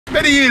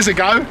Many years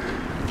ago,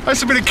 I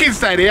used to be the kids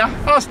down here.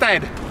 Ask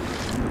Dad.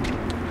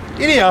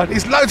 In here,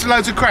 there's loads and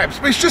loads of crabs.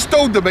 But it's just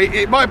dawned on me,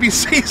 it might be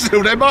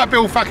seasonal, they might be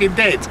all fucking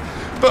dead.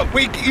 But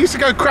we used to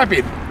go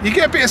crabbing. You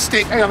get a bit of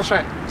stick, hang on, I'll show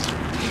you.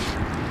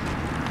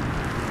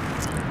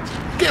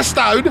 Get a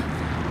stone,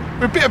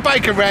 with a bit of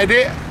bacon around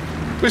it,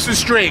 with some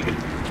string.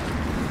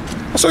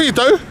 That's all you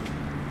do.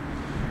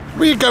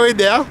 When you go in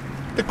there,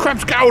 the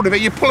crabs get hold of it,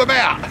 you pull them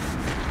out.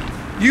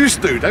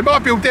 Used to, they might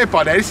be all dead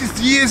by now. This is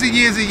years and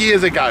years and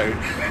years ago.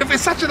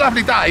 It's such a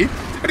lovely day,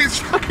 and it's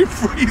fucking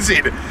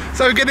freezing.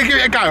 So we're gonna give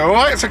it a go,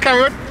 alright? So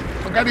come on,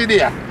 I'm going in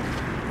here.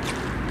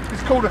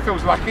 This corner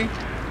feels lucky.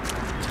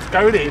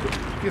 Going in.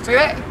 You see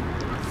that?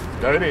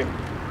 Going in.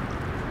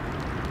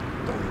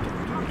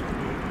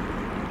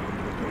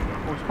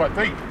 Oh, it's quite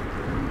deep.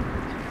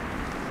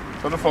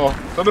 It's on the floor,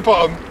 it's on the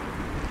bottom.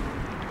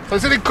 So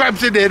there's any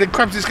crabs in there, the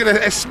crabs is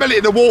gonna smell it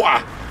in the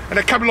water, and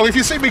they come along. If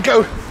you see me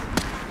go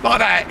like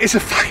that, it's a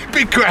fucking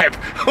big crab.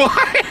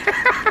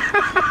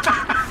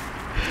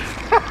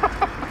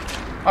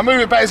 I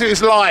move it back as if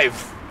it's live.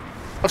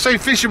 I've seen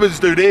fishermen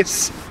do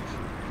this.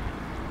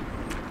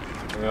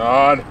 Hang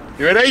on,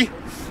 you ready?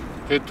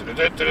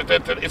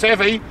 It's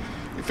heavy.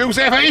 It feels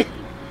heavy.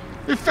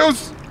 It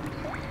feels...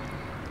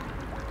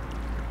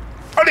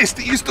 Honest,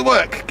 it used to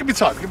work. Give me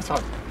time, give me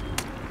time.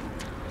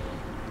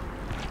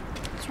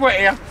 It's wet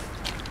here.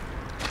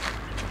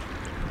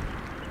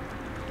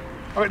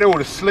 I think they're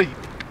all asleep.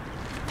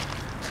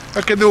 I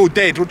reckon they're all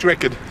dead. What do you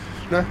reckon?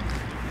 No?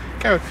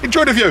 Come on.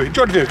 Enjoy the view,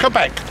 enjoy the view. Come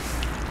back.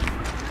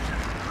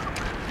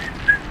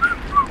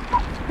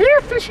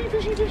 Here, fishy,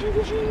 fishy, fishy,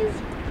 fishies.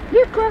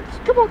 Here, crabs.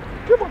 Come on,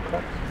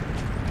 crabs.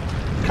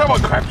 Come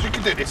on, crabs, you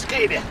can do this.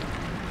 Get in here.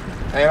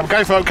 Hey, I'm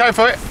going for it, I'm going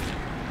for it.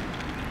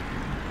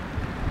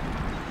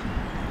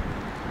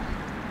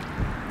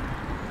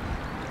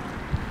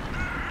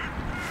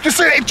 Just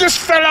see it just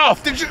fell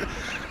off. Did you?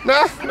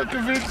 No, I'm not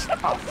convinced.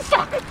 Oh,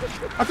 fuck.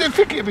 I didn't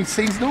think it'd be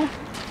seasonal.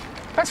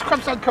 Perhaps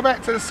crabs don't come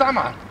out to the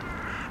summer.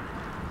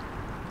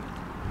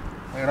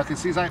 And I can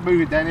see something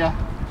moving down here.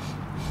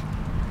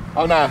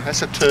 Oh no,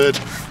 that's a turd.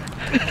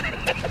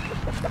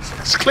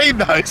 It's clean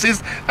though, it's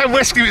and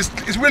rescue,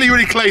 it's really,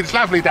 really clean. It's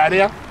lovely down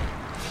here.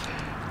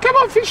 Come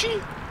on, fishy.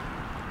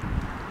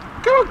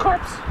 Come on,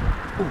 crabs.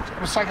 Oh,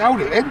 I was saying hold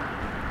it then.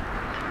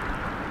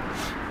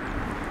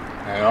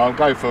 Hang on,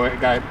 go for it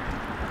again.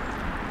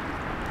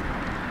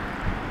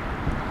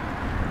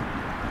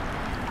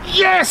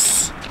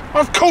 Yes!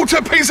 I've caught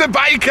a piece of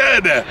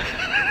bacon!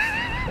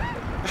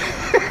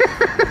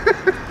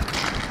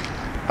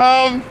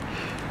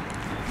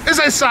 As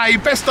I say,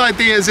 best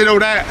ideas and all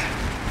that.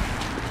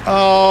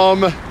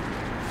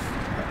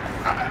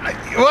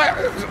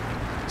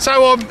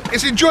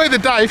 It's enjoy the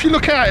day. If you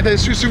look out,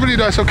 it's just really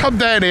nice. I'll come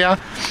down here.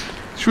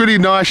 It's really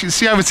nice. You can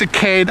see over to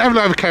Ken. Have a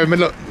look over Ken.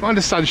 Look, mind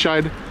the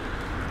sunshine.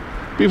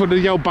 Beautiful the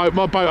yellow boat.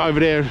 My boat over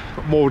there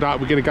moored up.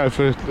 We're going to go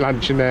for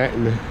lunch and that.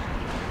 And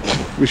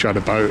wish I had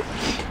a boat.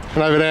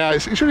 And over there,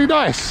 it's really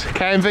nice.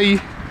 Canvey,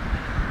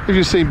 as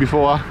you've seen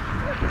before.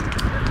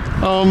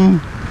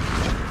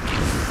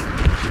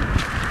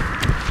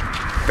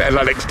 Better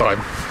luck next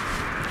time.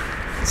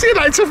 See you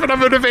later for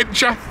another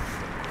adventure.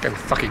 Go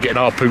fucking get an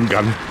harpoon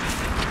gun.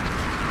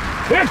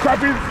 There,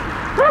 crabbies!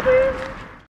 Crabbies!